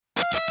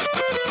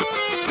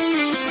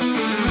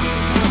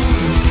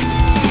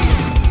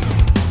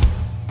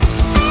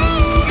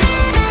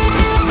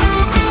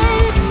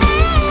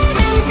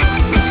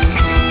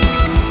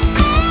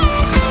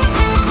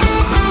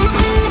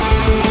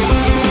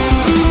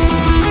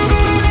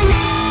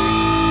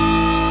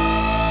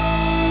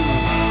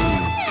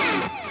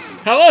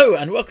Hello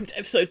and welcome to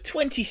episode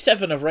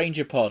 27 of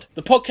Ranger Pod,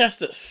 the podcast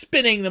that's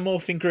spinning the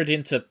morphing grid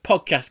into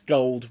podcast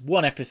gold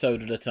one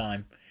episode at a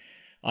time.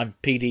 I'm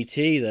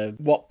PDT, the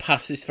what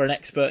passes for an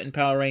expert in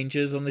Power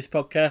Rangers on this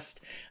podcast,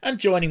 and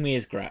joining me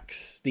is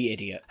Grax, the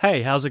idiot.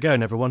 Hey, how's it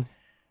going, everyone?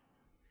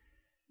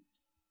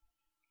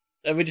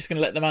 Are we just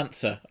going to let them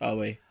answer, are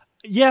we?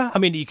 Yeah, I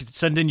mean, you could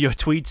send in your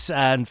tweets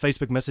and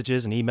Facebook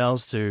messages and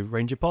emails to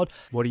RangerPod.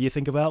 What do you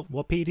think about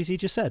what PDT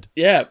just said?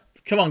 Yeah,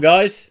 come on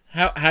guys,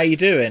 how you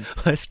doing?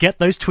 Let's get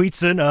those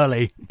tweets in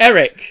early.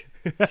 Eric,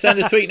 send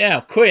a tweet now.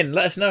 Quinn,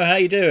 let us know how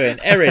you're doing.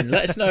 Erin,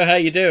 let us know how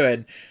you're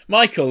doing.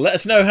 Michael, let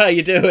us know how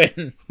you're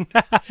doing.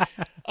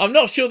 I'm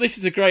not sure this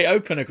is a great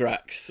opener,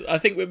 Grax. I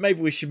think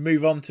maybe we should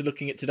move on to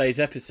looking at today's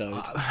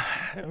episode.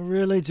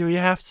 Really? Do we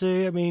have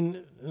to? I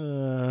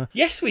mean...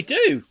 Yes, we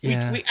do.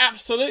 Yeah. We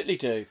absolutely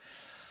do.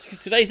 Because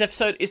today's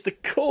episode is the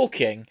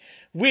corking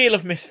Wheel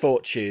of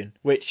Misfortune,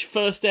 which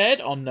first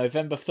aired on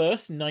November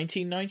 1st,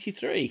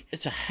 1993.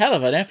 It's a hell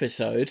of an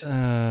episode. There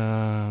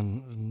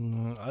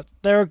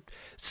are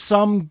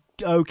some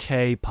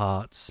okay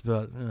parts,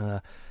 but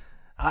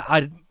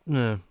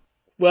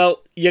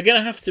Well, you're going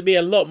to have to be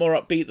a lot more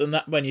upbeat than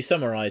that when you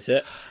summarise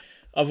it.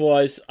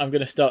 Otherwise, I'm going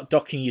to start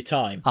docking you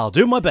time. I'll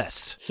do my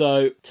best.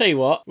 So, tell you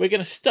what, we're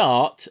going to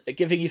start at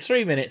giving you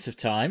 3 minutes of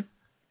time,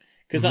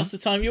 because that's the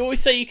time you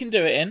always say you can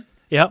do it in.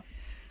 Yep.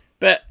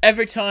 But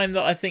every time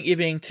that I think you're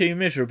being too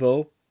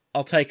miserable,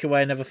 I'll take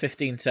away another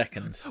 15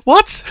 seconds.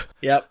 What?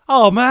 Yep.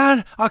 Oh,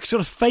 man. I can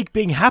sort of fake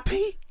being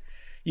happy?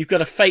 You've got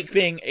to fake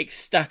being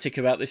ecstatic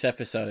about this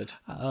episode.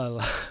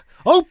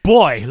 Oh,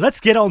 boy.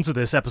 Let's get on to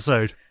this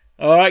episode.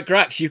 All right,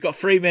 Grax, you've got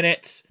 3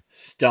 minutes,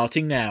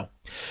 starting now.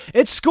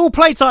 It's school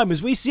playtime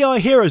as we see our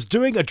heroes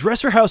doing a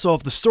dress rehearsal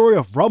of the story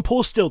of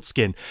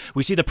Rumpelstiltskin.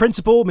 We see the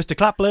principal, Mr.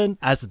 Claplin,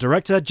 as the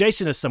director,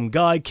 Jason as some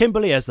guy,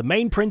 Kimberly as the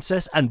main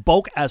princess, and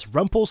Bulk as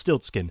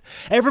Rumpelstiltskin.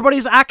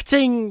 Everybody's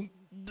acting...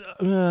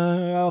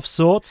 of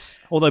sorts.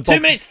 Although 2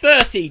 Bulk... minutes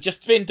 30,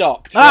 just been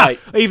docked. Right.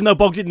 Even though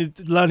Bulk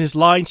didn't learn his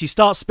lines, he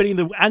starts spinning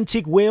the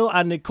antique wheel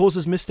and it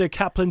causes Mr.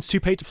 Kaplan's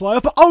toupee to fly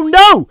off. But oh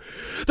no!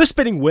 The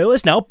spinning wheel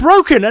is now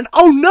broken and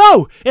oh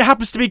no! It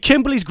happens to be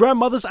Kimberly's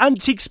grandmother's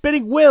antique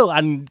spinning wheel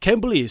and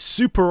Kimberly is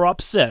super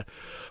upset.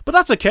 But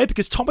that's okay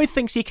because Tommy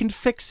thinks he can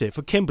fix it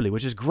for Kimberly,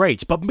 which is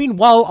great. But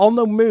meanwhile, on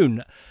the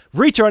moon,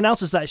 Rita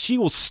announces that she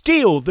will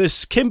steal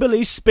this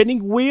Kimberly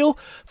spinning wheel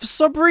for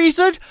some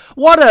reason.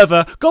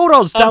 Whatever.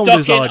 Goldard's down with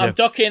his idea. I'm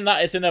docking.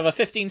 That is another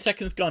 15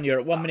 seconds gone. You're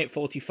at 1 minute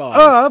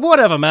 45.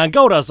 Whatever, man.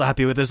 Goldard's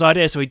happy with this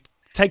idea, so he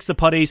takes the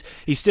putties,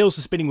 he steals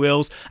the spinning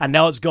wheels, and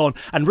now it's gone.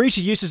 And Rita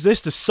uses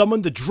this to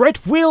summon the dread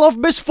Wheel of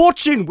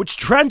Misfortune, which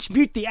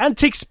transmute the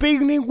antique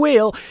spinning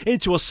wheel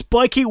into a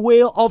spiky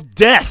wheel of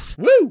death.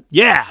 Woo!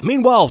 Yeah.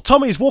 Meanwhile,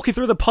 Tommy's walking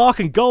through the park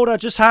and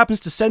Goldard just happens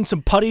to send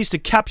some putties to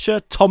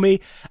capture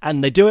Tommy,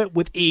 and they do it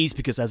with ease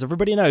because, as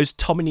everybody knows,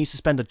 Tommy needs to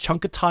spend a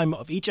chunk of time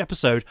of each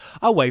episode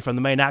away from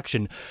the main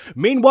action.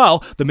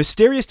 Meanwhile, the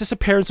mysterious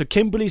disappearance of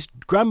Kimberly's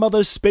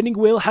grandmother's spinning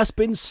wheel has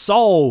been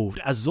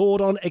solved, as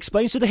Zordon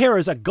explains to the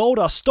heroes that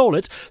Goldard stole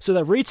it so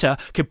that Rita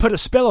can put a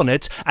spell on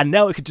it and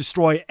now it can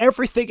destroy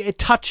everything it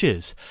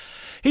touches.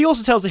 He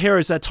also tells the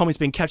heroes that Tommy's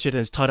been captured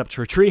and is tied up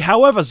to a tree.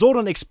 However,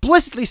 Zordon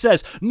explicitly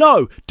says,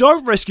 no,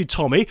 don't rescue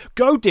Tommy.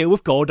 Go deal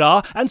with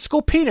Goldar and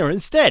Scorpina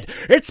instead.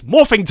 It's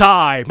morphing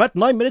time at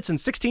 9 minutes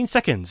and 16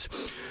 seconds.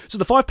 So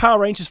the 5 Power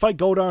Rangers fight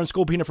Goldar and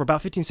Scorpina for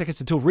about 15 seconds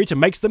until Rita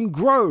makes them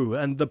grow,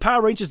 and the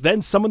Power Rangers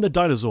then summon the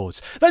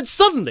dinosaurs. Then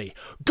suddenly,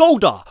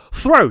 Goldar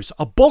throws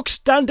a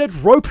bog-standard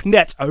rope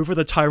net over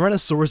the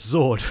Tyrannosaurus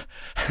Zord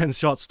and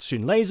starts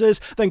shooting lasers.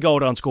 Then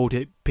Goldar and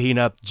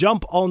Scorpina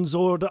jump on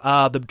Zord,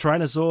 the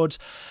Tyrannosaurs,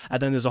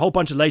 and then there's a whole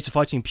bunch of laser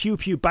fighting, pew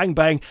pew bang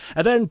bang,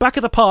 and then back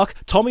at the park,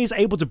 Tommy is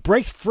able to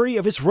break free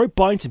of his rope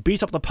bind and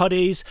beat up the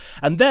putties,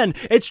 and then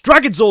it's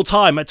Dragon Zord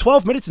time at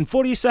 12 minutes and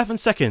 47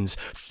 seconds.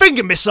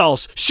 Finger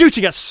missiles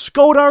shooting at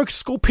Goldar and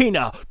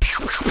Scorpina.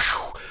 Pew, pew,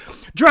 pew.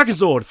 Dragon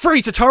Zord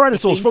frees the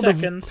Tyrannosaurs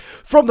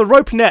from the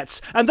rope nets,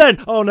 and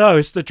then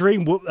it's the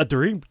dream wheel.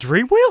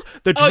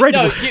 The dread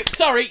wheel.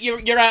 Sorry,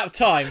 you're out of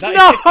time. That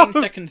is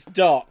 15 seconds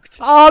docked.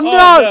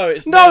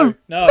 No!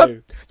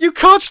 You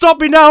can't stop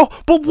me now.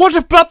 But what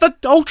about the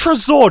Ultra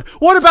Zord?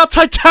 What about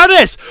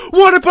Titanus?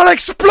 What about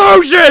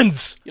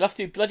explosions? You'll have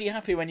to be bloody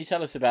happy when you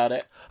tell us about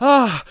it.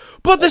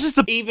 But this is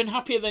even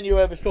happier than you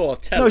were before.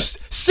 Tell us.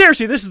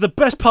 Seriously, this is the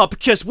best part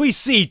because we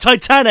see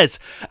Titanus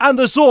and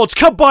the Zords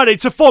combining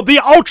to form the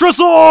Ultra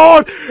Zord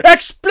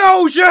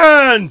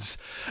explosions,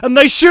 and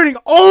they're shooting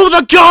all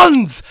the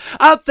guns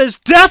at this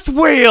death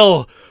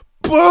wheel.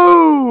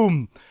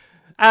 Boom!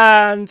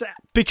 And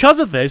because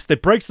of this, they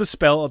breaks the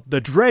spell of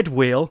the dread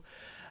wheel,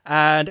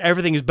 and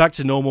everything is back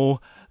to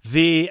normal.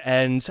 The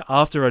end.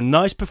 After a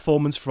nice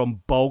performance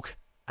from Bulk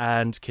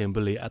and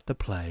Kimberly at the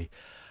play.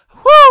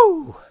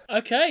 Woo!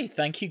 Okay,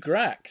 thank you,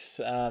 Grax.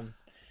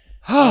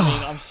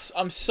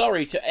 I'm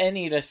sorry to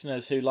any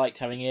listeners who liked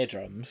having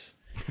eardrums,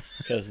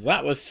 because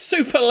that was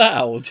super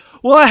loud.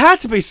 Well, I had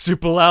to be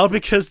super loud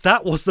because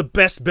that was the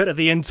best bit of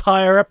the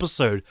entire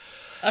episode.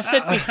 I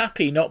said be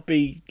happy, not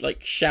be,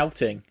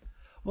 shouting.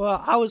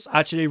 Well, I was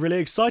actually really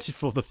excited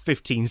for the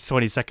 15,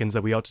 20 seconds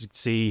that we ought to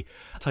see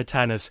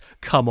Titanus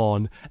come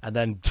on, and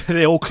then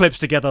they all clips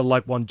together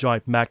like one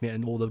giant magnet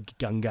and all the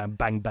gang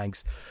bang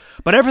bangs.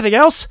 But everything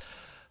else,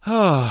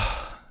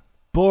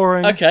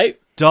 boring,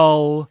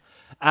 dull,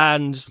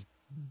 and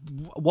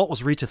what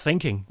was Rita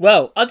thinking?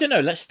 Well, I don't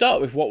know. Let's start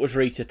with what was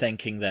Rita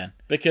thinking then.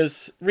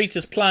 Because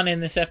Rita's plan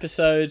in this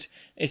episode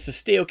is to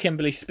steal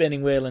Kimberly's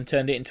spinning wheel and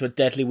turn it into a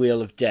deadly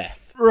wheel of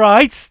death.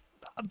 Right.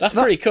 That's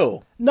pretty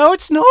cool. No,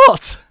 it's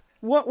not.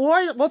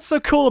 What's so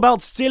cool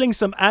about stealing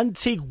some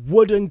antique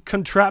wooden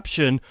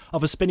contraption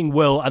of a spinning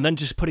wheel and then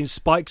just putting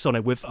spikes on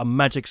it with a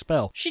magic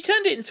spell? She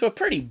turned it into a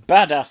pretty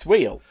badass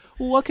wheel.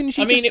 What can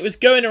she? I mean, it was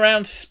going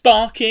around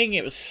sparking.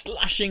 It was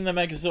slashing the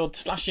Megazord,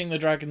 slashing the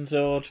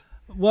Dragonzord.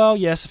 Well,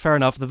 yes, fair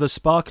enough. The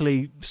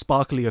sparkly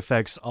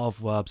effects of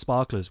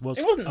sparklers was.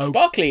 It wasn't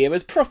sparkly. It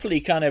was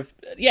properly kind of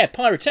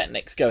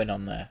pyrotechnics going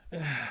on there.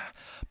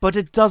 But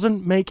it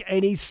doesn't make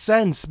any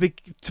sense.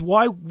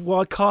 Why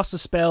cast a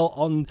spell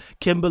on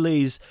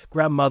Kimberly's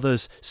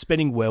grandmother's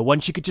spinning wheel when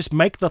she could just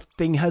make the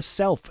thing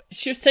herself?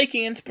 She was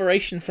taking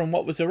inspiration from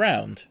what was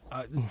around.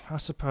 I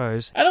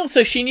suppose. And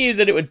also she knew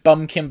that it would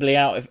bum Kimberly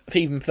out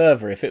even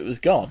further if it was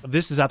gone.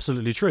 This is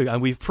absolutely true.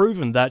 And we've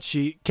proven that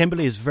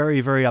Kimberly is very,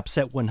 very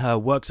upset when her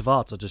works of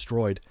art are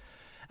destroyed.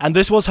 And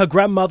this was her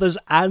grandmother's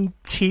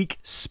antique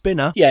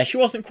spinner. Yeah, she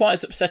wasn't quite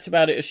as upset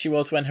about it as she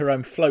was when her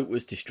own float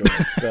was destroyed.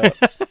 But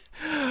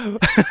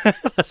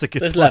that's a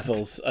good There's point.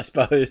 levels, I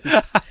suppose.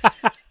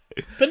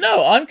 But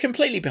no, I'm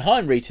completely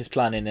behind Rita's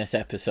plan in this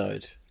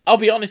episode. I'll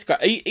be honest,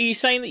 are you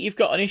saying that you've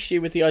got an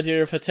issue with the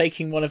idea of her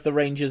taking one of the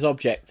Ranger's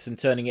objects and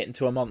turning it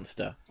into a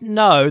monster?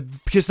 No,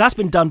 because that's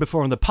been done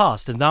before in the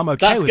past, and I'm okay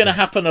with it. That's going to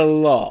happen a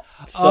lot.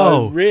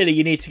 So really,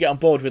 you need to get on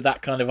board with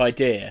that kind of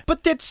idea.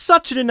 But it's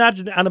such an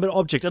inanimate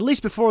object, at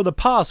least before in the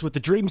past with the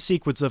dream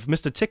sequence of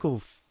Mr.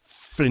 Tickle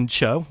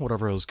Flincher,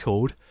 whatever it was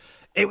called.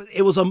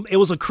 It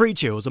was a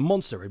creature, it was a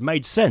monster, it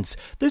made sense.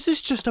 This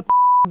is just a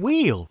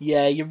wheel.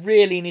 Yeah, you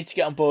really need to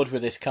get on board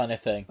with this kind of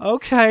thing.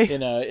 Okay. You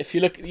know, if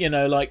you look,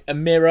 like a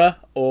mirror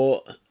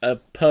or a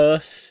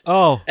purse.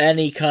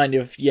 Any kind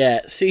of,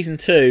 season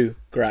 2,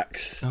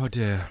 Grax. Oh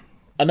dear.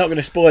 I'm not going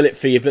to spoil it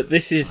for you, but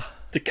this is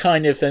the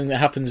kind of thing that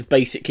happens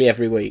basically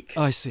every week.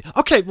 I see.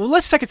 Okay, well,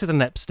 let's take it to the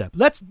next step.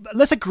 Let's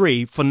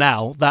agree for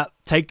now that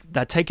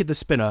taking the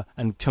spinner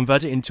and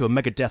convert it into a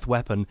mega death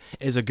weapon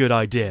is a good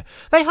idea.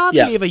 They hardly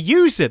ever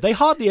use it. They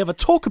hardly ever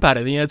talk about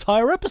it in the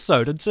entire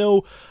episode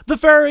until the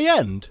very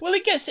end. Well,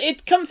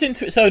 it comes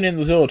into its own in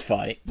the Zord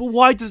fight. But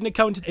why doesn't it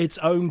come into its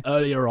own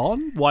earlier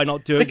on? Why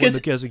not do it when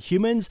the girls are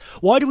humans?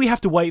 Why do we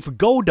have to wait for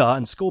Goldar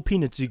and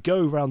Scorpina to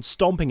go around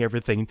stomping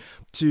everything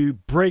to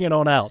bring it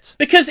on out?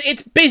 Because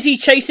it's busy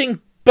chasing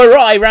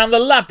Barai around the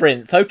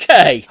labyrinth,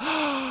 okay?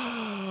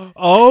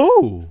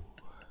 Oh!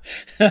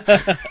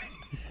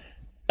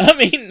 I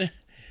mean,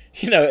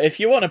 if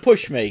you want to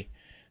push me,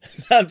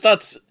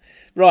 that's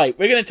right.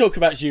 We're going to talk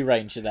about Zoo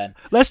Ranger then.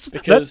 Let's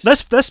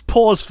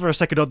pause for a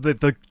second on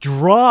the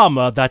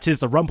drama that is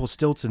the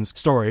Rumpelstiltskin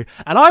story,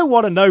 and I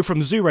want to know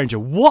from Zoo Ranger,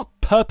 what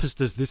purpose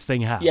does this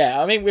thing have?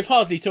 Yeah, I mean, we've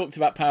hardly talked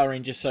about Power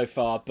Rangers so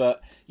far,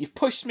 but you've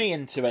pushed me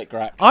into it,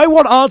 Grax. I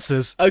want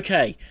answers.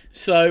 Okay,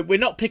 so we're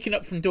not picking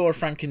up from Dora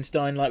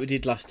Frankenstein like we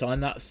did last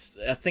time. I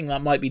think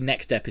that might be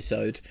next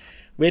episode.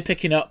 We're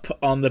picking up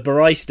on the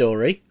Barai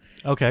story.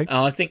 Okay.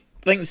 I think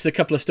there's a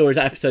couple of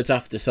episodes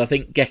after, so I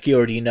think Geki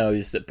already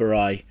knows that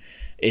Barai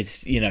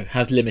is,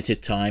 has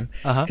limited time.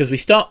 Because we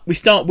start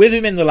with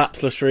him in the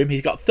lapsless room.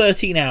 He's got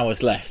 13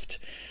 hours left.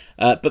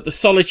 But the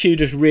solitude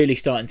is really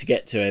starting to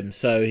get to him,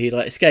 so he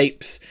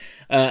escapes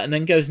and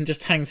then goes and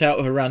just hangs out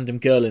with a random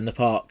girl in the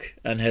park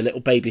and her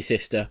little baby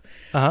sister.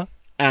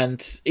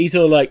 And he's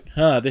all like,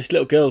 this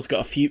little girl's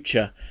got a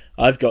future.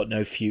 I've got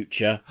no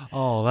future.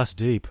 Oh, that's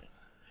deep.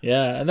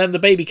 Yeah, and then the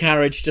baby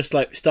carriage just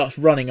starts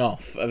running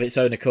off of its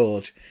own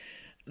accord.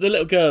 The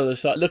little girl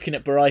is looking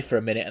at Barai for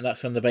a minute, and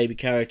that's when the baby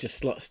carriage is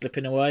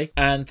slipping away.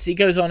 And he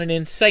goes on an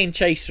insane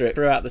chase through it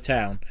throughout the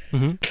town.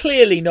 Mm-hmm.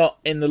 Clearly not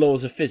in the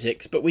laws of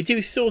physics, but we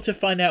do sort of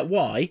find out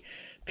why.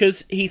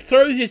 Because he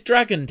throws his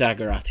dragon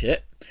dagger at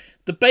it.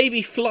 The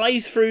baby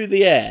flies through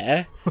the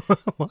air.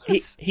 What?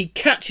 He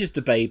catches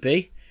the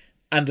baby,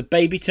 and the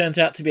baby turns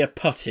out to be a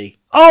putty.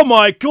 Oh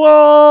my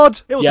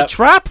god! It was a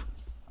trap?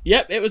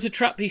 Yep, it was a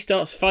trap. He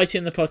starts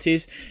fighting the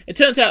putties. It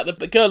turns out that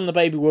the girl and the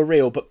baby were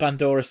real, but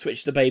Bandora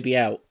switched the baby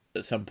out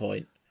at some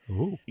point.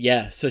 Ooh.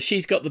 Yeah, so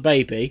she's got the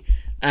baby,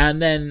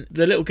 and then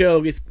the little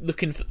girl is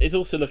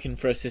also looking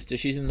for her sister.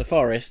 She's in the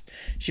forest.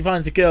 She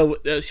finds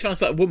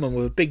a woman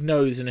with a big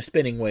nose and a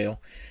spinning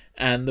wheel,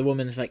 and the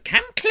woman's like,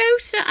 "Come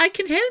closer, I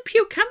can help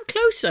you. Come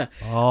closer."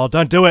 Oh,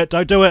 don't do it!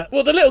 Don't do it!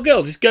 Well, the little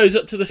girl just goes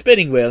up to the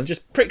spinning wheel and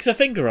just pricks her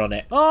finger on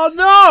it. Oh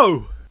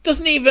no!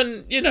 Doesn't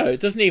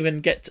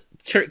even get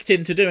tricked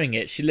into doing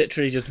it. She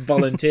literally just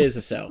volunteers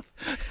herself.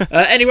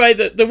 Anyway,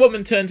 the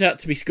woman turns out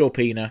to be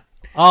Scorpina.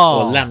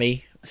 Or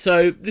Lammy.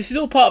 So this is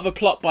all part of a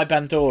plot by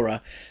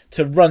Bandora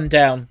to run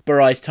down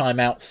Barai's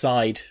time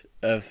outside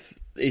of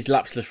his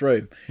lapseless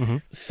room.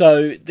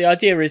 So the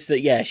idea is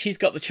that, yeah, she's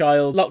got the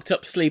child locked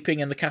up sleeping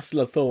in the Castle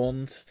of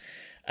Thorns,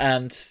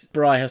 and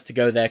Bri has to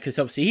go there because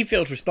obviously he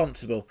feels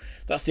responsible.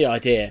 That's the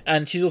idea.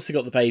 And she's also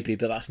got the baby,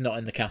 but that's not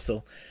in the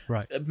castle.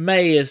 Right.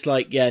 May is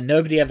like, yeah,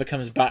 nobody ever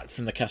comes back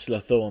from the Castle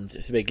of Thorns.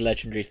 It's a big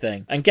legendary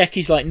thing. And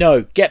Geki's like,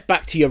 no, get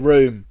back to your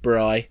room,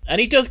 Bri.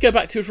 And he does go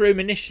back to his room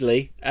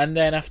initially, and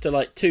then after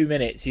like 2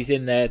 minutes, he's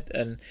in there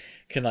and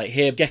can like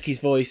hear Geki's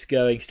voice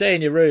going, stay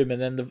in your room,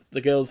 and then the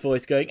girl's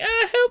voice going,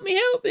 help me,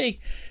 help me.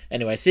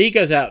 Anyway, so he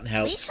goes out and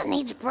helps. Lisa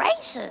needs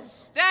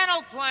braces.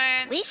 Dental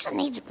plan. Lisa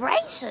needs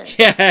braces.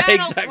 Yeah, Dental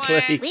exactly.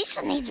 plan.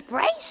 Lisa needs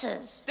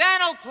braces.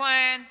 Dental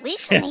plan.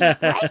 Lisa needs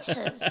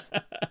braces.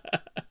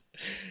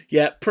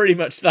 Yeah, pretty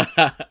much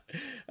that.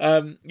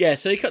 Yeah,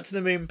 so he cut to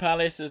the Moon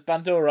Palace. There's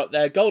Bandora up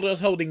there.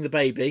 Goldar's holding the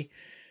baby.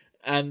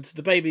 And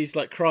the baby's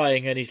like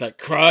crying, and he's like,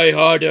 cry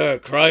harder,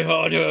 cry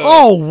harder.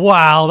 Oh,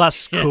 wow,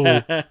 that's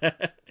cool.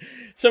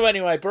 So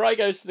anyway, Bri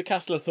goes to the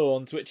Castle of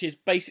Thorns, which is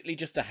basically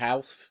just a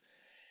house.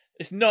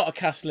 It's not a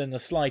castle in the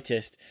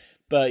slightest.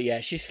 But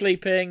yeah, she's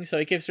sleeping, so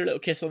he gives her a little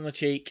kiss on the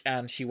cheek,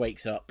 and she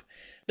wakes up.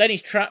 Then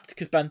he's trapped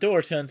because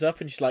Bandora turns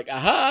up, and she's like,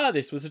 aha,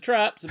 this was a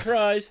trap,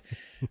 surprise.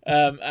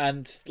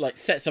 And like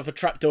sets off a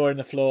trapdoor in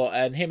the floor,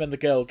 and him and the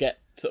girl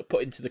get sort of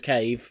put into the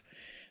cave.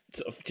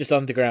 Sort of just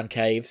underground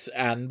caves,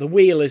 and the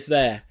wheel is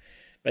there,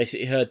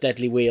 basically her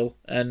deadly wheel,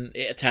 and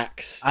it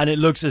attacks. And it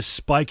looks as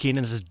spiky and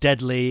as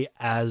deadly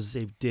as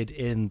it did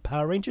in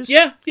Power Rangers?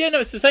 Yeah, no,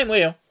 it's the same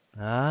wheel.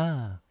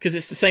 Ah. Because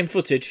it's the same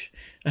footage.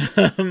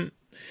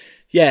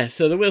 Yeah,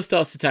 so the wheel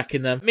starts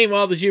attacking them.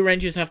 Meanwhile, the Zoo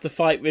Rangers have to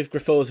fight with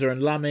Grifforza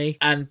and Lammy,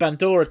 and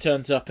Bandora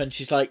turns up, and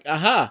she's like,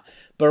 aha,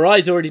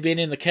 Barai's already been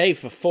in the cave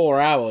for 4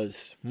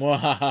 hours.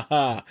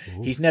 Mwahaha.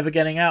 He's never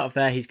getting out of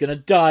there, he's going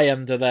to die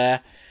under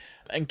there.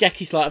 And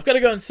Geki's like, I've got to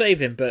go and save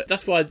him, but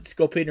that's why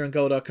Scorpina and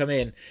Goldar come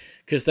in,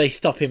 because they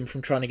stop him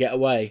from trying to get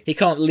away. He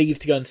can't leave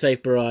to go and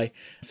save Barai.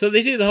 So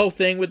they do the whole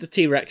thing with the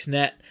T-Rex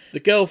net.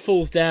 The girl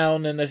falls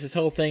down, and there's this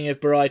whole thing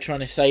of Barai trying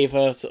to save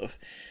her, sort of,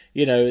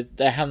 you know,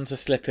 their hands are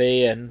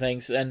slippy and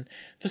things. And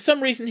for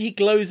some reason, he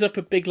glows up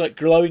a big, like,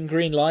 glowing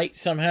green light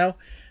somehow.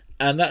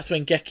 And that's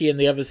when Geki and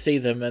the others see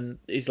them, and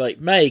he's like,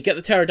 May, get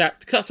the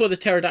pterodactyl. That's why the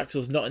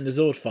pterodactyl's not in the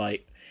Zord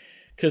fight.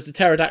 Because the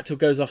pterodactyl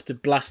goes off to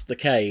blast the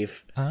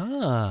cave.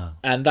 Ah.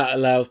 And that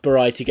allows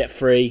Barai to get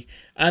free.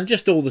 And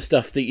just all the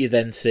stuff that you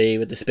then see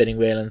with the spinning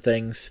wheel and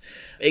things.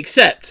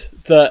 Except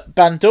that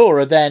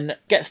Bandora then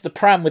gets the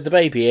pram with the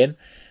baby in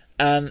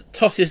and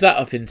tosses that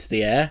up into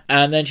the air.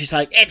 And then she's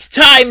like, it's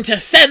time to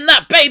send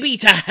that baby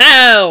to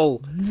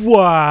hell!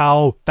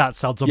 Wow. That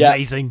sounds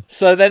amazing. Yeah.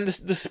 So then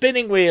the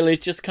spinning wheel is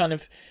just kind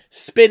of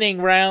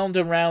spinning round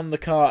and round the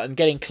cart and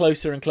getting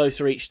closer and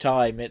closer each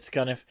time. It's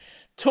kind of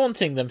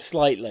taunting them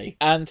slightly.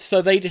 And so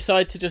they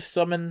decide to just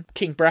summon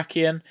King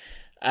Brachion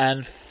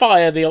and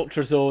fire the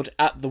Ultrazord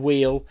at the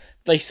wheel.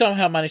 They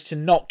somehow manage to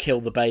not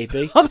kill the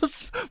baby. I'm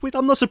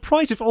not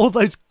surprised with all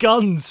those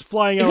guns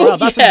flying around.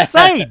 That's Yeah.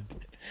 insane.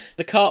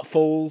 The cart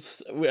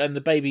falls, and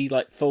the baby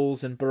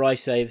falls, and Barai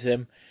saves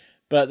him.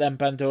 But then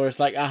Pandora's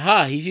like,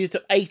 aha, he's used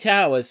up 8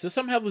 hours. So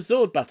somehow the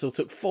Zord battle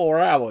took 4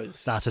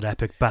 hours. That's an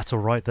epic battle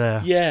right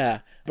there. Yeah.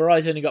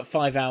 Barai's only got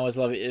 5 hours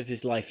of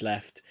his life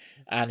left.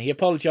 And he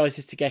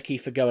apologises to Geki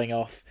for going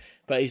off.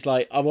 But he's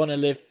like, I want to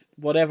live,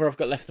 whatever I've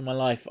got left in my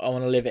life, I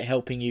want to live it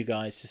helping you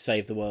guys to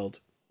save the world.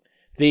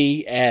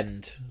 The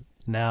end.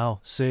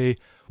 Now, see,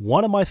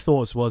 one of my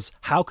thoughts was,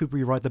 how could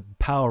we write the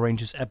Power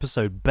Rangers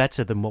episode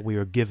better than what we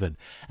were given?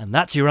 And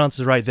that's your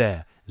answer right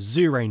there.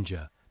 Zoo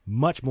Ranger.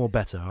 Much more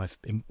better, I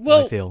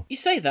feel. You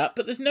say that,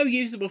 but there's no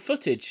usable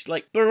footage.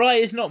 Like,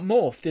 Barai is not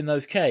morphed in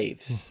those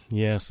caves.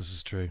 Yes, this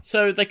is true.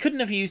 So they couldn't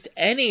have used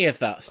any of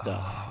that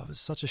stuff. Oh, it's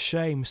such a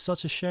shame,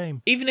 such a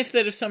shame. Even if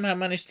they'd have somehow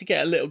managed to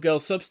get a little girl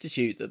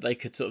substitute that they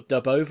could sort of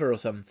dub over or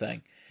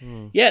something.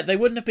 Yeah, they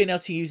wouldn't have been able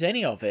to use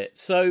any of it.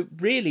 So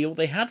really, all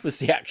they had was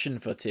the action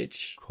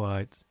footage.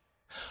 Quite.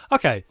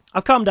 Okay,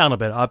 I've calmed down a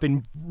bit. I've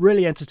been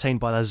really entertained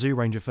by that Zoo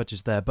Ranger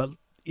footage there, but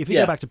if you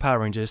go back to Power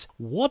Rangers,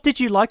 what did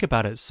you like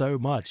about it so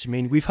much? I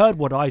mean, we've heard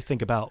what I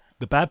think about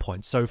the bad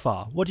points so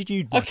far. What did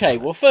you like? Okay,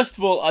 well, first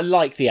of all, I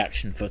like the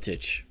action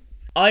footage.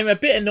 I'm a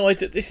bit annoyed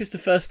that this is the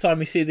first time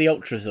we see the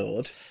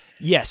Ultrazord.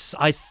 Yes,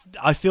 I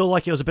feel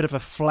like it was a bit of a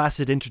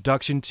flaccid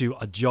introduction to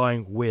a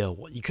giant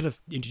wheel. You could have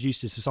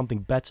introduced this to something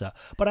better,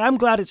 but I'm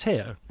glad it's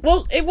here.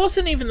 Well, it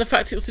wasn't even the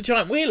fact it was a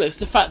giant wheel, it's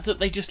the fact that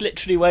they just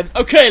literally went,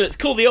 okay, let's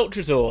call the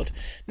Ultrazord.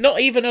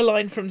 Not even a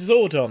line from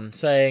Zordon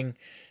saying,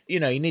 you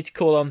know, you need to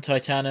call on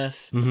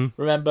Titanus. Mm-hmm.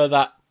 Remember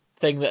that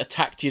thing that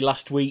attacked you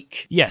last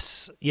week?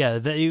 Yes, yeah,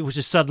 it was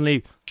just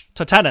suddenly,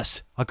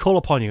 Titanus, I call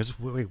upon you.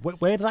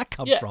 Where did that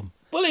come from?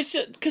 Well, it's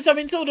just because, I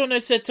mean, Zordon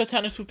had said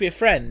Titanus would be a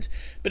friend,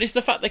 but it's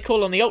the fact they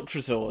call on the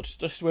Ultrazord,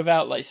 just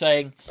without, like,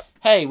 saying,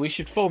 hey, we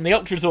should form the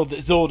Ultrazord that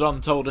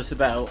Zordon told us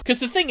about. Because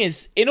the thing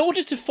is, in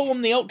order to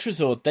form the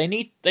Ultrazord,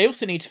 they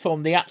also need to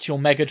form the actual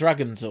Mega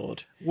Dragon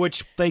Zord.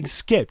 Which they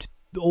skipped.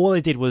 All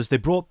they did was they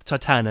brought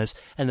Titanus,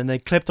 and then they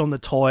clipped on the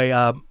toy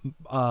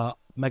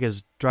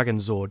Mega's Dragon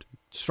Zord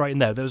straight in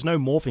there. There was no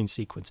morphing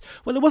sequence.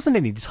 Well, there wasn't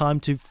any time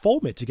to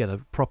form it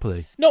together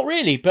properly. Not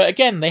really, but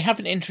again, they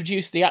haven't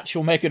introduced the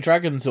actual Mega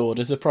Dragon Zord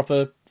as a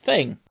proper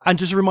thing. And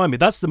just remind me,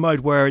 that's the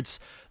mode where it's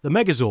the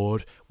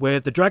Megazord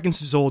with the Dragon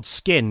Zord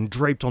skin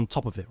draped on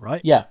top of it,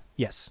 right? Yeah.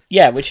 Yes.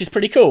 Yeah, which is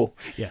pretty cool.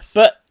 Yes.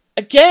 But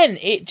again,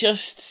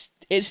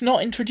 it's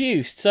not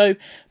introduced. So,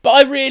 but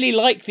I really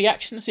like the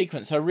action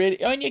sequence. I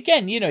mean,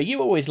 again, you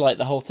always like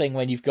the whole thing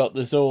when you've got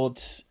the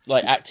Zords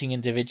like acting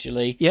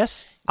individually.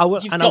 Yes, I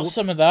will. You've got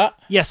some of that.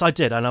 Yes, I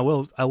did, and I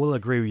will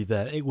agree with you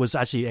there. It was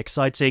actually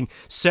exciting.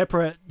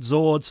 Separate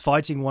Zords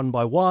fighting one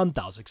by one.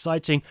 That was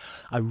exciting.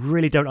 I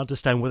really don't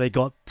understand where they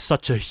got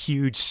such a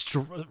huge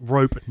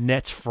rope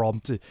net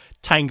from to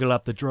tangle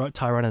up the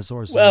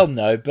Tyrannosaurus. Well,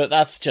 no, but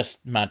that's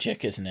just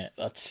magic, isn't it?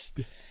 That's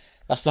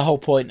the whole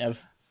point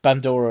of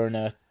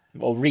Pandora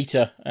or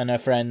Rita and her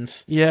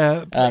friends.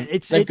 Yeah,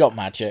 they've got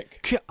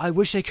magic. I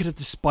wish they could have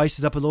spiced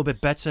it up a little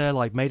bit better,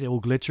 like made it all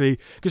glittery.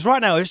 Because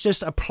right now it's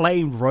just a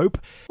plain rope.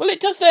 Well,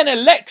 it does then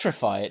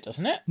electrify it,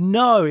 doesn't it?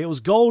 No, it was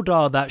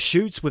Goldar that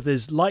shoots with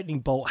his lightning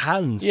bolt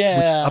hands,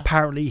 which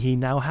apparently he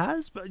now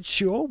has. But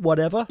sure,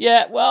 whatever.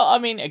 Yeah, well, I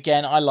mean,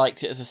 again, I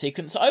liked it as a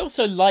sequence. I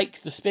also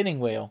like the spinning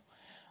wheel.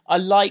 I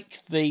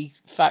like the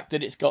fact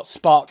that it's got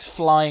sparks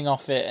flying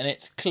off it, and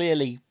it's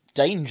clearly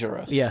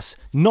dangerous. Yes,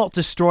 not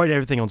destroyed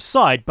everything on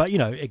sight, but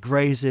it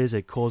grazes,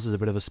 it causes a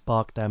bit of a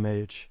spark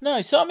damage.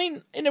 No, so I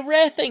mean, in a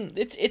rare thing,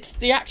 it's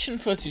the action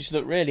footage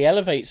that really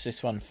elevates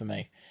this one for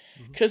me,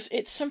 because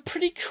it's some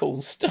pretty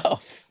cool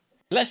stuff.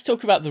 Let's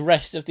talk about the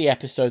rest of the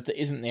episode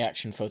that isn't the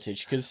action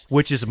footage,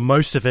 which is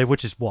most of it,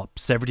 which is what,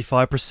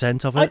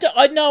 75% of it?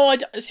 I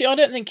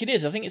don't think it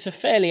is. I think it's a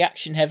fairly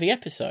action-heavy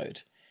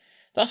episode.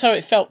 That's how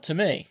it felt to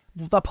me.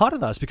 Well, that part of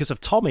that is because of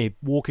Tommy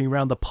walking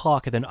around the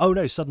park and then, oh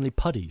no, suddenly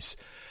puddies.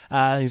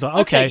 And he's like,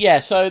 okay. Yeah,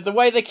 so the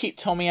way they keep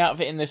Tommy out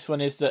of it in this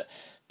one is that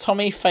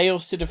Tommy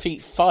fails to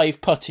defeat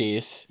 5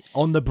 putties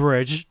on the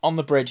bridge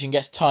and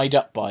gets tied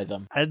up by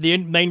them. And the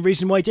main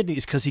reason why he didn't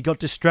is because he got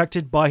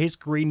distracted by his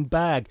green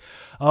bag.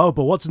 Oh,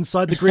 but what's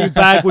inside the green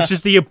bag, which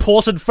is the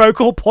important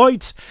focal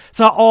point?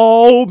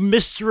 So,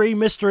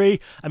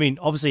 mystery. I mean,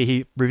 obviously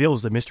he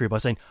reveals the mystery by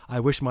saying, I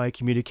wish my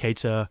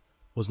communicator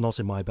was not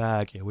in my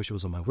bag. I wish it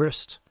was on my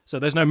wrist. So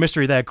there's no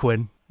mystery there,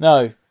 Quinn.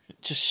 No.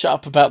 Just shut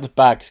up about the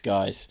bags,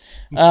 guys.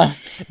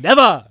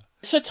 Never!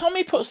 So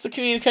Tommy puts the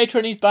communicator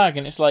in his bag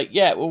and it's like,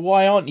 yeah, well,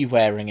 why aren't you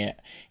wearing it?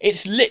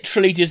 It's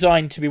literally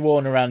designed to be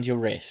worn around your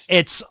wrist.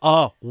 It's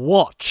a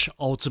watch,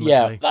 ultimately.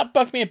 Yeah, that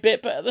bugged me a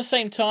bit, but at the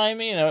same time,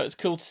 it's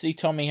cool to see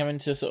Tommy having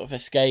to sort of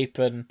escape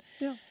and...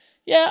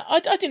 Yeah,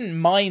 I didn't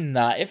mind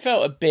that. It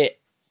felt a bit...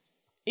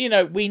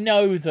 we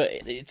know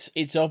that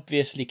it's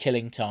obviously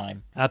killing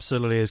time.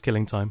 Absolutely is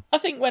killing time. I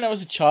think when I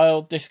was a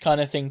child, this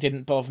kind of thing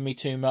didn't bother me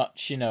too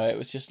much. It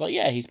was just like,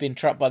 yeah, he's been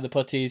trapped by the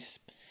putties.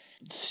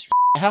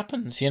 It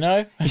happens,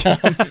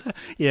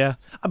 Yeah.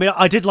 I mean,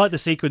 I did like the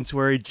sequence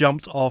where he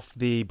jumped off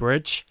the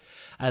bridge.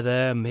 And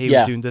then he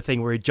was doing the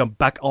thing where he jumped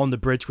back on the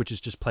bridge, which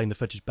is just playing the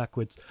footage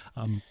backwards.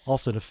 I'm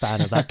often a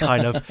fan of that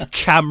kind of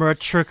camera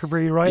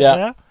trickery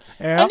there.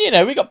 Yeah.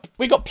 And,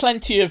 we got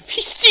plenty of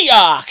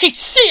Hisia!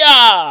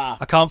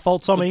 I can't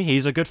fault Tommy.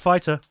 He's a good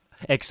fighter.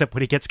 Except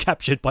when he gets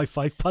captured by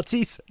 5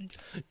 putties.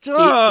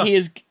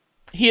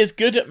 He is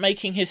good at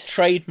making his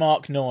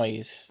trademark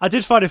noise. I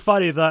did find it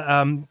funny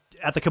that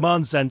at the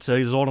command center,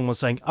 Zordon was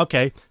saying,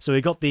 okay, so we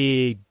got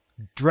the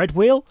dread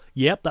wheel.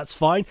 Yep, that's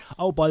fine.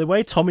 Oh, by the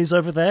way, Tommy's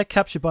over there,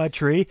 captured by a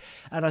tree.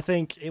 And I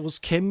think it was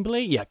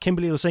Kimberly. Yeah,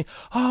 Kimberly was saying,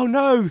 oh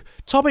no,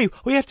 Tommy,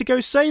 we have to go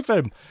save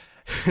him.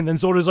 And then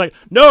Zordon's like,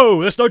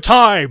 no, there's no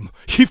time.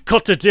 You've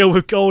got to deal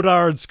with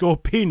Goldar and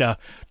Scorpina.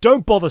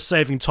 Don't bother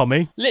saving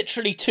Tommy.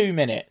 Literally 2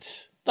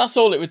 minutes. That's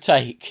all it would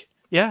take.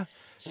 Yeah.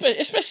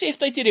 Especially if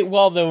they did it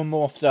while they were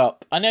morphed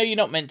up. I know you're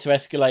not meant to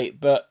escalate,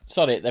 but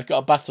sod it, they've got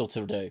a battle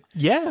to do.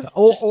 Yeah,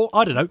 or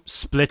I don't know,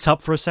 split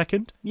up for a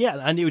second. Yeah,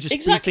 and it would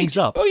just speed things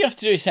up. All you have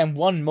to do is send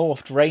 1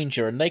 morphed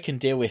ranger and they can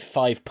deal with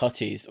 5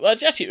 putties. Well,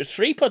 actually, it was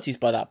 3 putties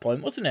by that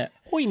point, wasn't it?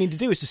 All you need to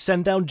do is to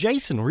send down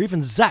Jason or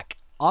even Zach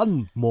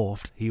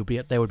unmorphed.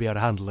 They would be able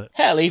to handle it.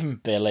 Hell, even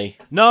Billy.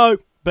 No,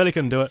 Billy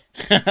couldn't do it.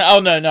 Oh,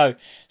 no.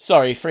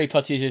 Sorry, 3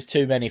 putties is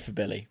too many for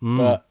Billy.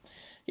 But...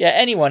 yeah,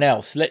 anyone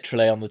else,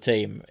 literally, on the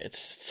team.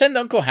 Send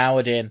Uncle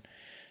Howard in.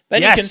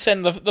 Then you can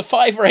send the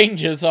 5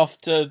 Rangers off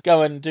to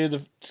go and do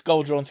the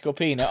Skull-Drawn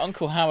Scorpina.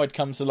 Uncle Howard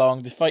comes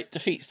along,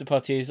 defeats the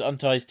putties,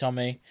 unties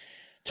Tommy.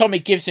 Tommy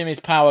gives him his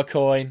power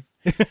coin.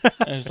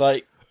 And it's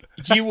like,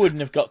 you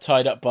wouldn't have got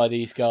tied up by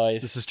these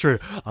guys. This is true.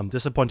 I'm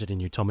disappointed in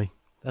you, Tommy.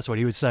 That's what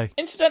he would say.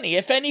 Incidentally,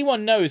 if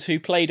anyone knows who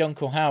played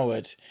Uncle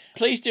Howard,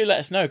 please do let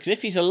us know, because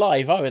if he's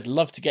alive, I would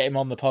love to get him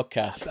on the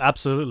podcast.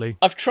 Absolutely.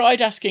 I've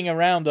tried asking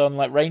around on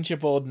Ranger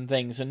Board and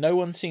things, and no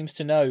one seems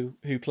to know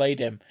who played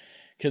him,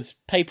 because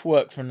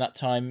paperwork from that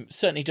time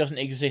certainly doesn't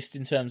exist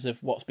in terms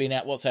of what's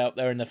out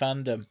there in the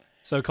fandom.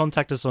 So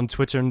contact us on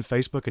Twitter and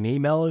Facebook and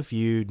email if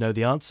you know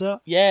the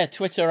answer. Yeah,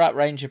 Twitter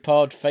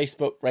 @RangerPod,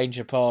 Facebook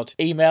RangerPod,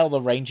 email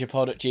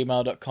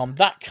therangerpod@gmail.com,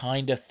 that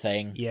kind of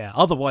thing. Yeah,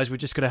 otherwise we're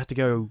just going to have to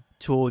go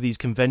to all these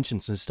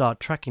conventions and start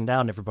tracking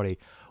down everybody.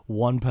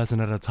 one person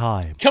at a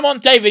time. Come on,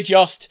 David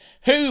Yost.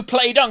 Who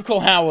played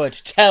Uncle Howard?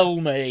 Tell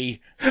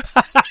me.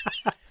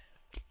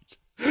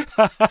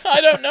 I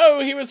don't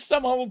know. He was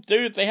some old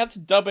dude. They had to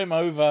dub him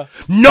over.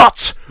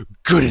 Not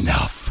good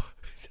enough.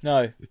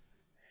 No.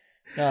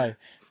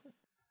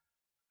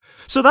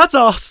 So that's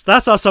our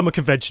summer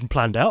convention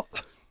planned out.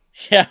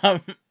 Yeah.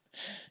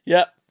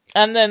 Yeah.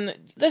 And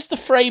then there's the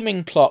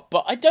framing plot,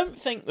 but I don't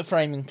think the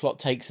framing plot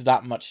takes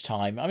that much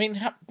time. I mean,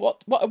 at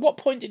what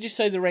point did you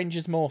say the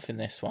Rangers morph in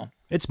this one?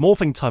 It's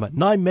morphing time at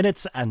 9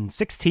 minutes and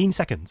 16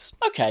 seconds.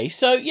 Okay,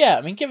 so yeah,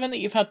 I mean, given that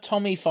you've had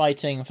Tommy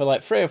fighting for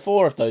like 3 or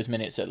 4 of those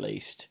minutes at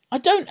least, I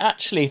don't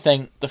actually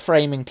think the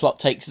framing plot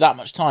takes that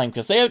much time,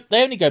 because they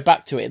only go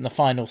back to it in the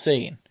final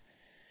scene.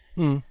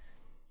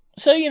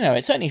 So,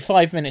 it's only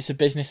 5 minutes of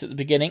business at the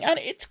beginning, and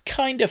it's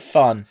kind of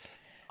fun.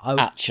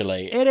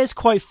 Actually, it is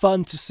quite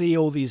fun to see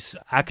all these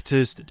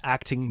actors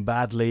acting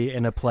badly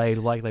in a play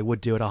like they would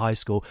do at a high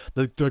school.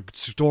 The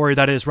story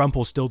that is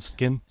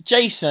Rumpelstiltskin.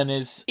 Jason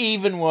is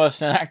even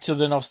worse an actor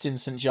than Austin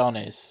St. John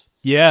is.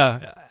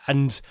 Yeah,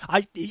 and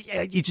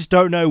you just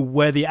don't know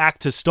where the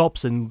actor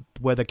stops and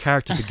where the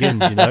character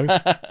begins,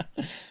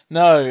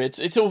 No,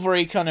 it's all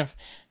very kind of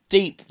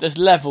deep. There's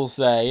levels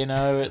there,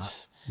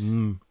 It's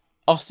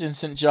Austin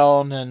St.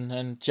 John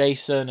and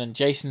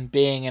Jason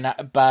being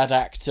a bad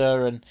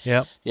actor, and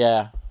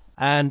yeah.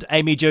 And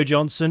Amy Jo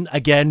Johnson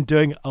again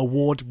doing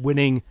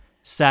award-winning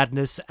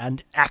sadness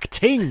and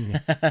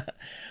acting.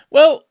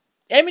 Well,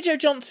 Amy Jo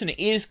Johnson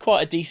is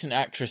quite a decent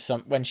actress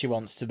when she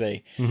wants to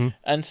be,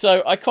 and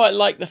so I quite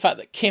like the fact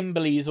that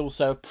Kimberly is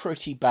also a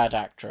pretty bad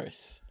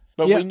actress.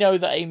 But we know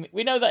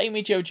that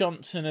Amy Jo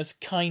Johnson has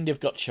kind of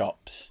got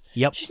chops.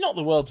 Yep, she's not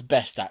the world's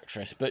best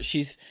actress, but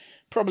she's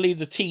probably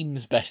the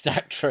team's best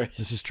actress.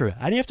 This is true.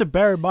 And you have to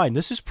bear in mind,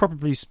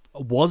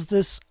 was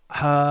this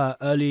her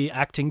early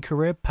acting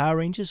career, Power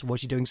Rangers?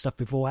 Was she doing stuff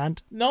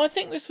beforehand? No, I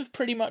think this was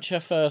pretty much her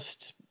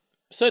first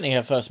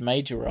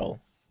major role.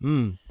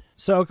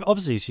 So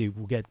obviously she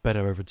will get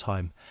better over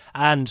time.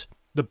 And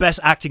the best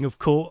acting, of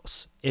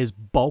course, is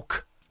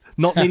Bulk.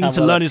 Not needing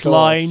to learn his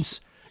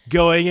lines,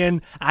 going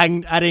in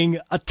and adding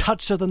a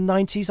touch of the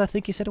 90s, I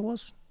think he said it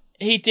was.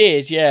 He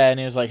did, yeah, and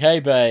he was like,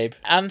 "Hey, babe,"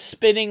 and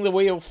spinning the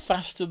wheel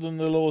faster than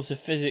the laws of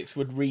physics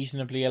would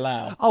reasonably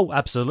allow. Oh,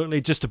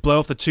 absolutely, just to blow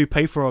off the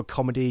toupee for a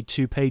comedy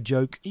toupee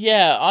joke.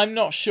 Yeah, I'm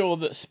not sure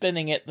that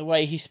spinning it the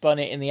way he spun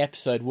it in the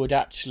episode would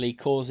actually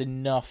cause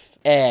enough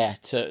air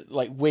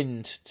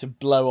wind to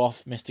blow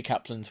off Mr.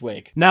 Kaplan's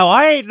wig. Now,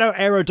 I ain't no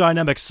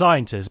aerodynamic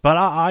scientist, but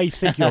I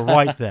think you're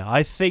right there.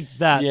 I think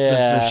that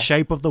the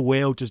shape of the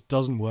wheel just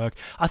doesn't work.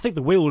 I think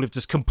the wheel would have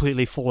just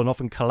completely fallen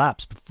off and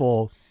collapsed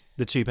before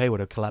the toupee would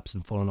have collapsed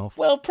and fallen off.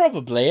 Well,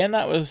 probably, and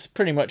that was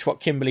pretty much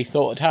what Kimberly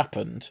thought had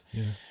happened.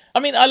 Yeah. I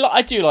mean,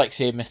 I do like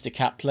seeing Mr.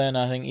 Kaplan.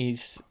 I think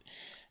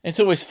it's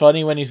always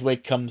funny when his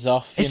wig comes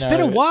off. It's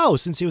been a while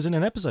since he was in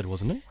an episode,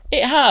 wasn't it?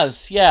 It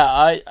has,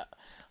 yeah.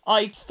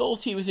 I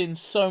thought he was in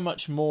so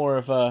much more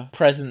of a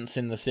presence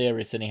in the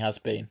series than he has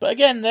been. But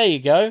again, there you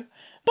go.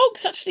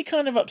 Bulk's actually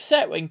kind of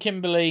upset when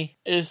Kimberly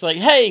is like,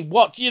 "Hey,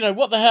 what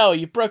the hell?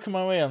 You've broken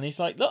my wheel." And he's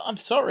like, "Look, I'm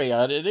sorry.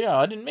 I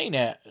didn't mean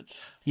it."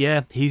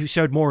 Yeah, he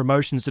showed more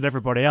emotions than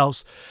everybody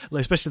else,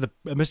 especially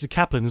Mr.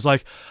 Kaplan is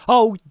like,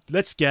 "Oh,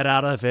 let's get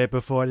out of here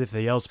before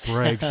anything else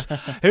breaks.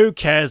 Who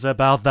cares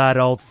about that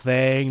old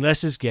thing?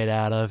 Let's just get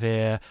out of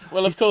here."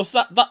 Well, of course,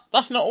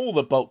 that's not all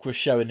that Bulk was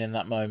showing in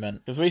that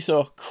moment, because we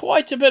saw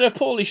quite a bit of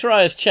Paulie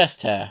Schreier's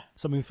chest hair.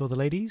 Something for the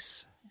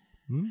ladies?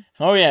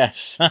 Oh,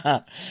 yes.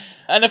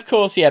 And of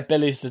course,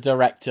 Billy's the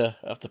director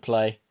of the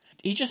play.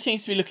 He just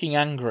seems to be looking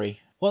angry.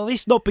 Well,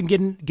 he's not been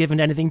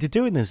given anything to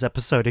do in this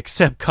episode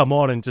except come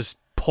on and just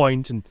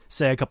point and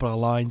say a couple of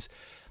lines.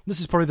 This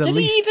is probably the least...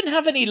 Did he even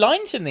have any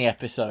lines in the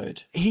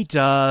episode? He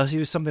does. He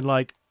was something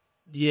like,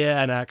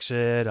 "Yeah, an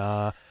action.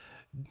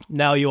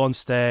 Now you're on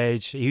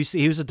stage." He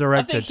was a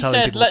director. I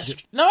think he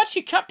said, No,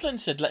 actually, Kaplan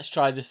said, "Let's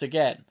try this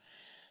again."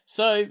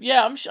 So,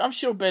 yeah, I'm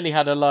sure Billy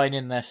had a line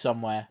in there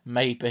somewhere.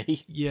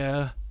 Maybe.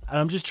 Yeah. And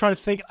I'm just trying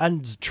to think.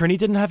 And Trini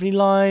didn't have any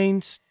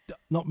lines.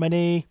 Not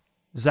many.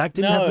 Zach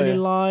didn't have any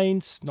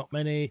lines. Not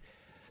many.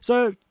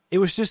 So it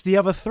was just the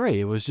other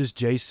three. It was just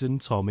Jason,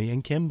 Tommy,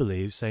 and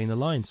Kimberly saying the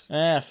lines.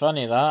 Yeah,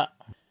 funny that.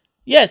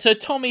 Yeah, so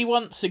Tommy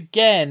once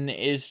again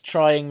is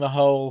trying the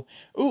whole,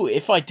 "Ooh,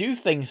 if I do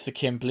things for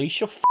Kimberly,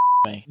 she'll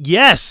me."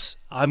 Yes!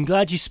 I'm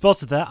glad you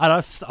spotted that. I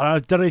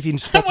don't know if you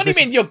spotted What do you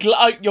mean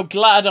you're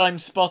glad I'm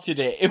spotted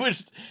it?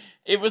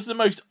 It was the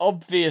most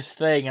obvious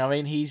thing. I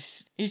mean,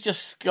 he's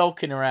just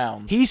skulking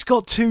around. He's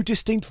got two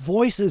distinct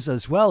voices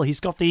as well.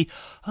 He's got the,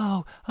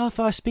 if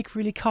I speak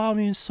really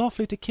calmly and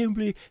softly to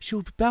Kimberly,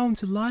 she'll be bound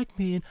to like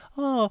me,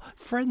 and,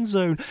 friend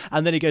zone.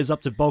 And then he goes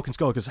up to Bulk and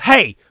Skull and goes,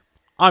 "Hey!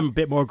 I'm a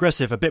bit more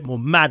aggressive, a bit more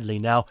madly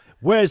now.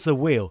 Where's the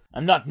wheel?"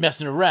 "I'm not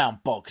messing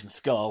around, Bulk and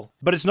Skull."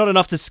 But it's not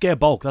enough to scare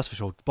Bulk, that's for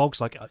sure. Bulk's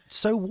like,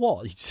 "So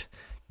what? It's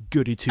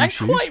goody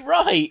two-shoes." And quite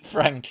right,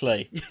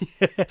 frankly.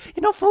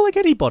 You're not fooling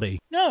anybody.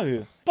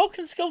 No, Bulk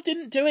and Skull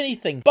didn't do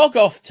anything. Bog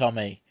off,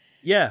 Tommy.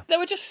 Yeah. They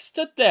were just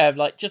stood there,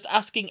 just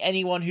asking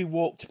anyone who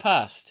walked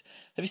past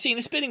Have you seen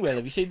the spinning wheel?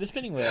 Have you seen the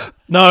spinning wheel?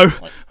 No,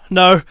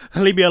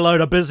 leave me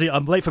alone. I'm busy.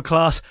 I'm late for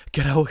class.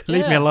 Get out.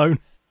 Leave me alone.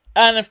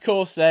 And of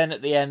course, then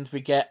at the end,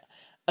 we get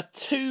a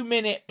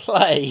 2-minute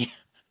play.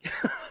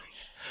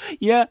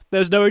 Yeah,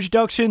 there's no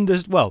introduction.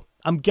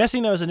 I'm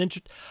guessing there was an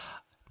intro.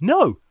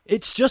 No,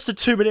 it's just a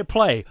 2-minute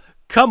play.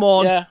 Come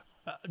on. Yeah.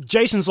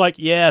 Jason's like,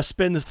 yeah,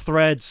 spin the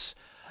threads.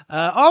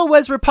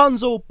 Where's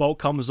Rapunzel? Bolt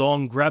comes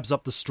on, grabs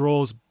up the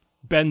straws,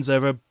 bends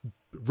over,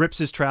 rips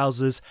his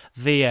trousers.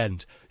 The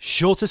end.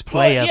 Shortest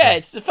play ever. Yeah,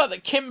 it's the fact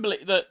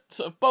that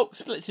sort of Bolt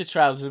splits his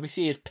trousers and we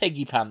see his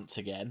piggy pants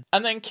again.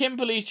 And then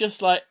Kimberly's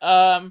just like,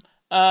 the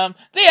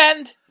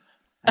end!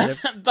 Yep.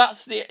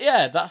 That's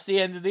the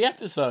end of the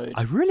episode.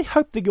 I really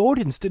hope the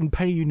audience didn't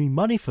pay you any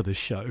money for this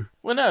show.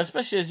 Well, no,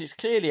 especially as it's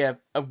clearly a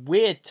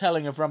weird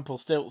telling of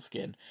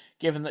Rumpelstiltskin,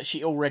 given that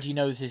she already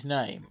knows his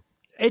name.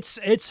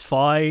 It's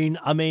fine.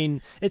 I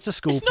mean, it's a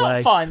school play.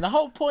 It's not fine. The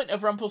whole point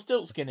of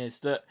Rumpelstiltskin is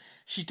that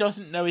she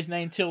doesn't know his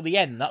name till the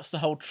end. That's the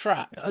whole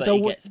trap that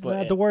he gets put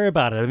in. Don't worry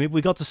about it. I mean,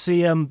 we got to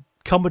see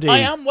comedy. I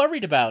am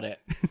worried about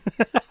it.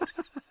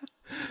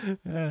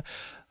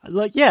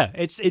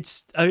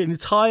 It's an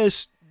entire,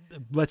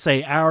 let's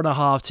say, hour and a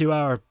half,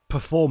 2-hour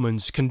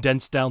performance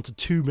condensed down to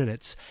 2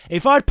 minutes.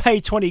 If I'd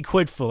paid 20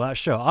 quid for that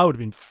show, I would have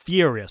been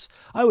furious.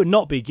 I would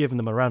not be giving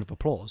them a round of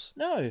applause.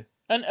 No.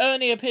 And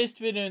Ernie appears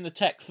to be doing the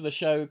tech for the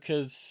show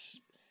because...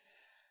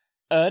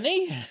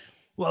 Ernie?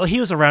 Well, he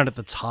was around at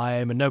the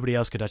time and nobody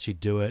else could actually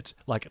do it.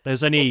 Like,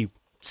 there's only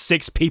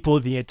 6 people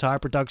in the entire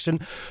production.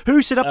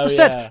 Who set up the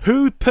set?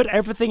 Who put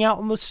everything out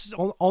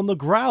on the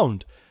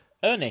ground?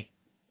 Ernie.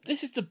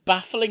 This is the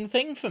baffling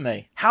thing for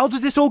me. How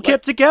did this all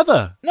get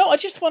together? No, I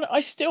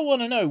still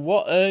want to know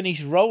what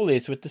Ernie's role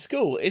is with the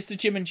school. Is the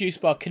gym and juice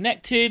bar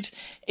connected?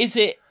 Is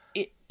it?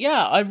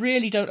 Yeah, I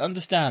really don't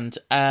understand,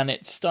 and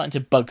it's starting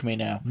to bug me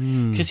now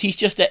because he's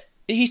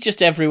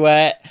just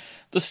everywhere.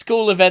 The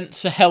school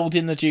events are held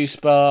in the juice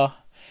bar,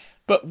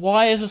 but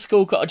why has a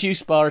school got a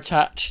juice bar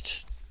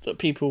attached that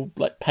people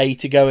like pay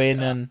to go in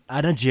and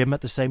a gym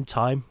at the same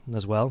time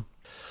as well?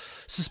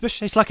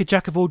 Suspicious. It's like a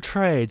jack of all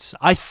trades.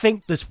 I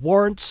think this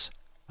warrants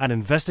an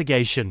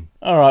investigation.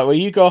 All right, well,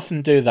 you go off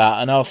and do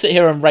that, and I'll sit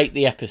here and rate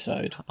the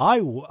episode.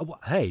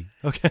 Hey,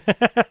 okay.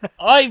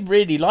 I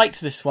really liked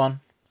this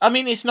one. I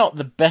mean, it's not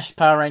the best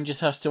Power Rangers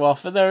has to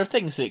offer. There are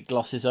things that it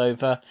glosses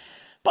over.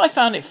 But I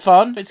found it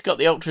fun. It's got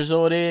the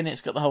Ultrazord in.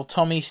 It's got the whole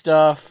Tommy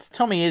stuff.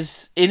 Tommy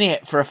is in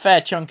it for a fair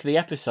chunk of the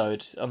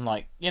episode.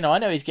 Unlike, I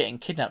know he's getting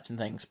kidnapped and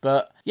things.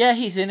 But, yeah,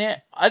 he's in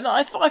it.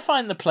 I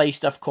find the play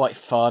stuff quite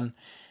fun.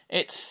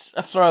 It's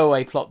a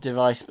throwaway plot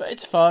device, but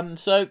it's fun.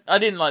 So I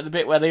didn't like the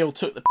bit where they all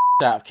took the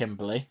out of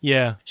Kimberly.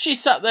 Yeah. She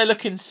sat there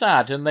looking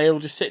sad, and they all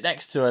just sit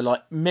next to her,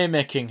 like,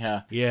 mimicking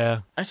her. Yeah.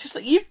 I was just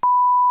like, you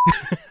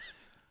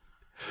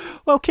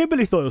Well,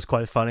 Kimberly thought it was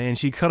quite funny, and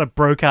she kind of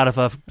broke out of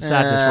her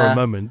sadness for a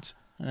moment.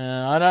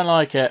 I don't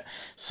like it.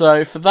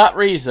 So, for that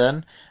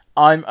reason,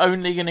 I'm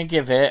only going to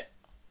give it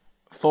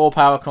 4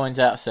 power coins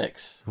out of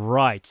 6.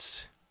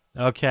 Right.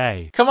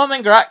 Okay. Come on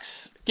then,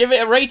 Grax. Give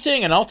it a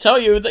rating, and I'll tell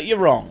you that you're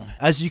wrong.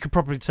 As you could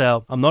probably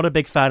tell, I'm not a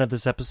big fan of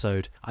this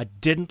episode. I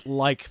didn't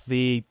like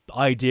the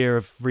idea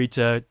of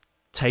Rita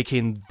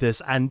taking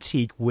this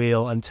antique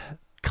wheel and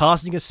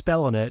casting a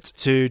spell on it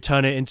to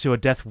turn it into a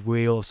death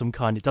wheel of some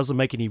kind. It doesn't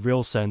make any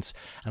real sense.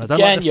 And I don't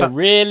like you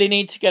really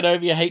need to get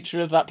over your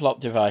hatred of that plot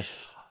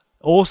device.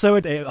 Also,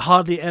 it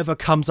hardly ever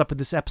comes up in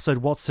this episode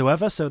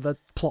whatsoever, so the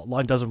plot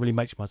line doesn't really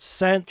make much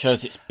sense.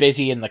 Because it's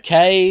busy in the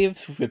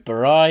caves with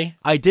Barai.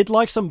 I did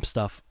like some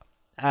stuff,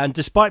 and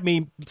despite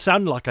me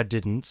sounding like I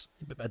didn't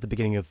at the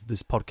beginning of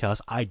this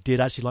podcast, I did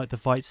actually like the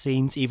fight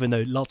scenes, even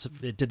though lots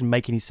of it didn't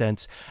make any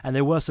sense, and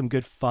there were some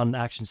good fun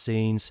action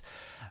scenes.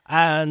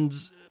 And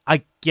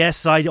I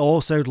guess I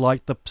also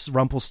liked the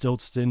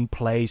Rumpelstiltskin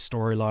play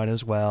storyline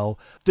as well.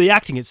 The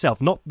acting itself,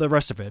 not the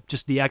rest of it,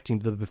 just the acting,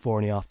 the before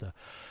and the after.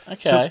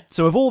 Okay.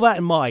 So with all that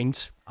in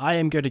mind, I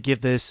am going to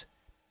give this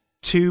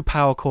 2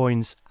 power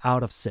coins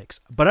out of 6.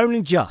 But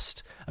only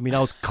just. I mean,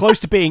 I was close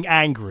to being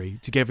angry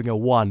to giving a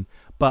 1,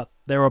 but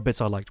there are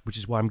bits I liked, which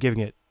is why I'm giving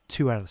it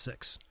 2 out of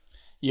 6.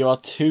 You are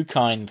too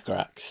kind,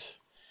 Grax.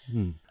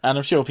 And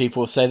I'm sure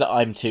people will say that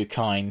I'm too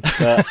kind,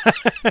 but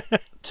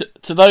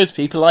to those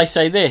people, I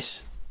say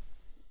this.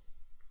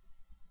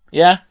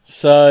 Yeah,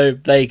 so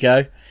there you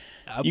go.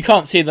 You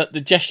can't see the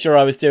gesture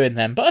I was doing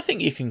then, but I think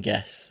you can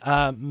guess.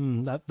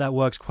 That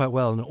works quite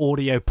well in an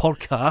audio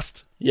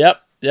podcast. Yep,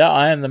 yeah,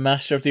 I am the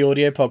master of the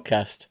audio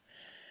podcast.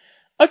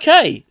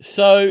 Okay,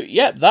 so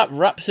yeah, that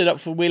wraps it up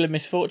for Wheel of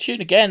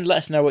Misfortune. Again, let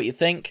us know what you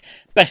think.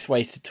 Best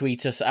ways to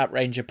tweet us at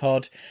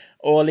RangerPod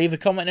or leave a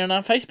comment on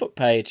our Facebook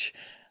page.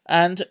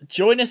 And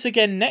join us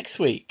again next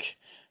week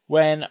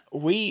when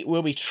we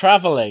will be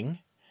travelling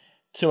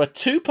to a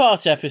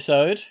 2-part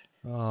episode,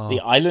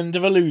 The Island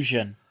of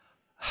Illusion.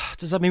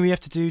 Does that mean we have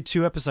to do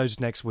 2 episodes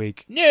next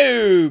week?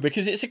 No,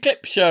 because it's a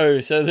clip show,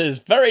 so there's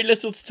very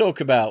little to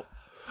talk about.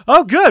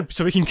 Oh, good.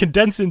 So we can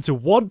condense into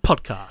one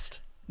podcast.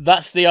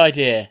 That's the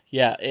idea.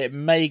 Yeah, it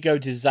may go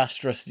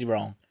disastrously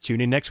wrong.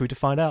 Tune in next week to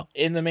find out.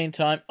 In the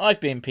meantime, I've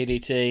been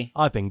PDT.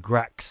 I've been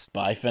Grax.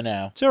 Bye for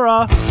now.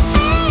 Ta-ra!